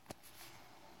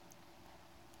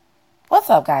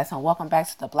up, guys, and welcome back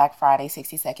to the Black Friday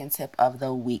 60-second tip of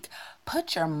the week.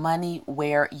 Put your money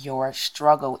where your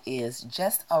struggle is.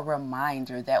 Just a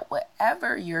reminder that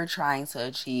whatever you're trying to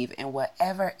achieve in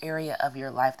whatever area of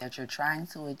your life that you're trying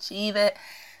to achieve it,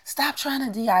 stop trying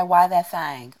to DIY that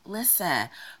thing. Listen,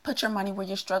 put your money where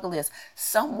your struggle is.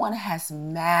 Someone has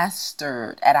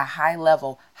mastered at a high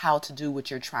level how to do what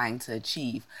you're trying to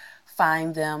achieve.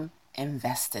 Find them,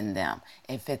 invest in them.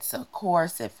 If it's a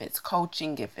course, if it's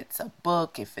coaching, if it's a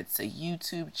book, if it's a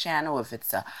YouTube channel, if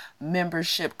it's a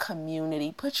membership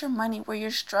community, put your money where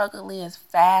your struggle is.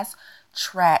 Fast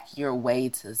track your way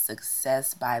to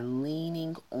success by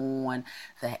leaning on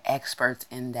the experts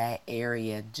in that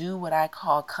area. Do what I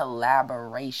call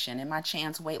collaboration. In my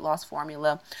Chance weight loss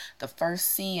formula, the first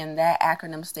C in that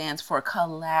acronym stands for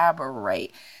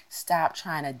collaborate. Stop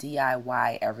trying to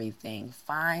DIY everything.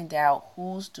 Find out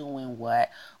who's doing what,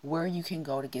 where you can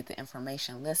go to get the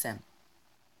information. Listen,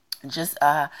 just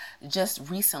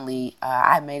recently,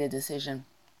 I made a decision.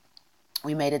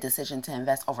 We made a decision to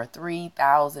invest over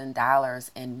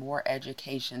 $3,000 in more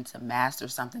education to master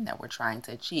something that we're trying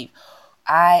to achieve.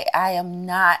 I am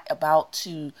not about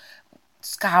to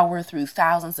scour through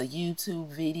thousands of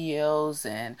YouTube videos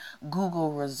and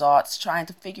Google results trying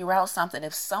to figure out something.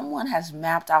 If someone has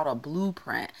mapped out a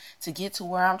blueprint to get to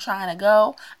where I'm trying to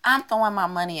go, I'm throwing my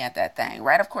money at that thing,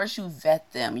 right? Of course, you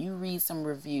vet them, you read some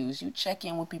reviews, you check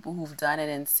in with people who've done it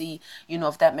and see,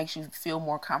 if that makes you feel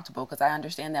more comfortable, because I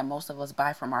understand that most of us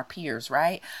buy from our peers,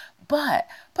 right? But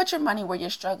put your money where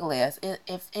your struggle is.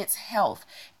 If it's health,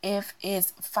 if it's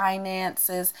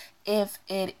finances, if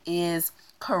it is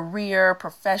career,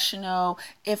 professional,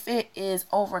 if it is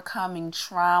overcoming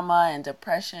trauma and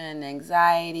depression and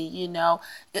anxiety,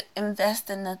 invest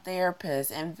in the therapist,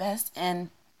 invest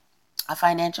in a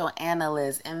financial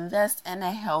analyst, invest in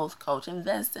a health coach,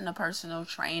 invest in a personal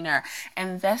trainer,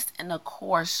 invest in a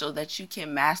course so that you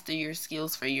can master your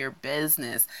skills for your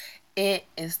business. It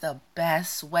is the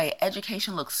best way.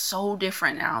 Education looks so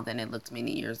different now than it looked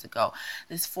many years ago.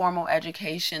 This formal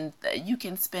education, you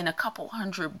can spend a couple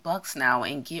 $100 now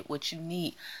and get what you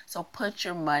need. So put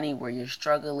your money where your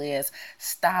struggle is.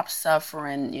 Stop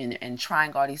suffering and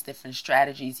trying all these different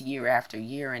strategies year after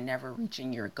year and never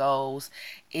reaching your goals.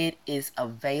 It is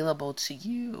available to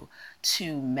you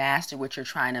to master what you're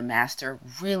trying to master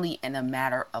really in a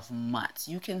matter of months.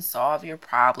 You can solve your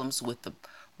problems with the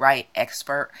right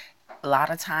expert a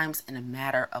lot of times in a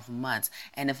matter of months.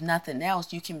 And if nothing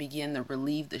else, you can begin to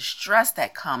relieve the stress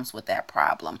that comes with that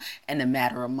problem in a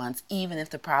matter of months, even if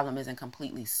the problem isn't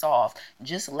completely solved.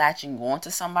 Just latching on to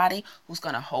somebody who's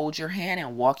going to hold your hand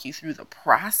and walk you through the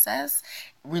process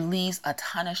relieves a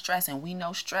ton of stress. And we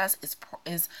know stress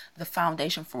is the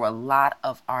foundation for a lot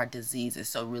of our diseases.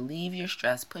 So relieve your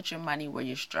stress, put your money where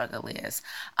your struggle is,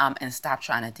 and stop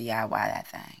trying to DIY that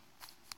thing.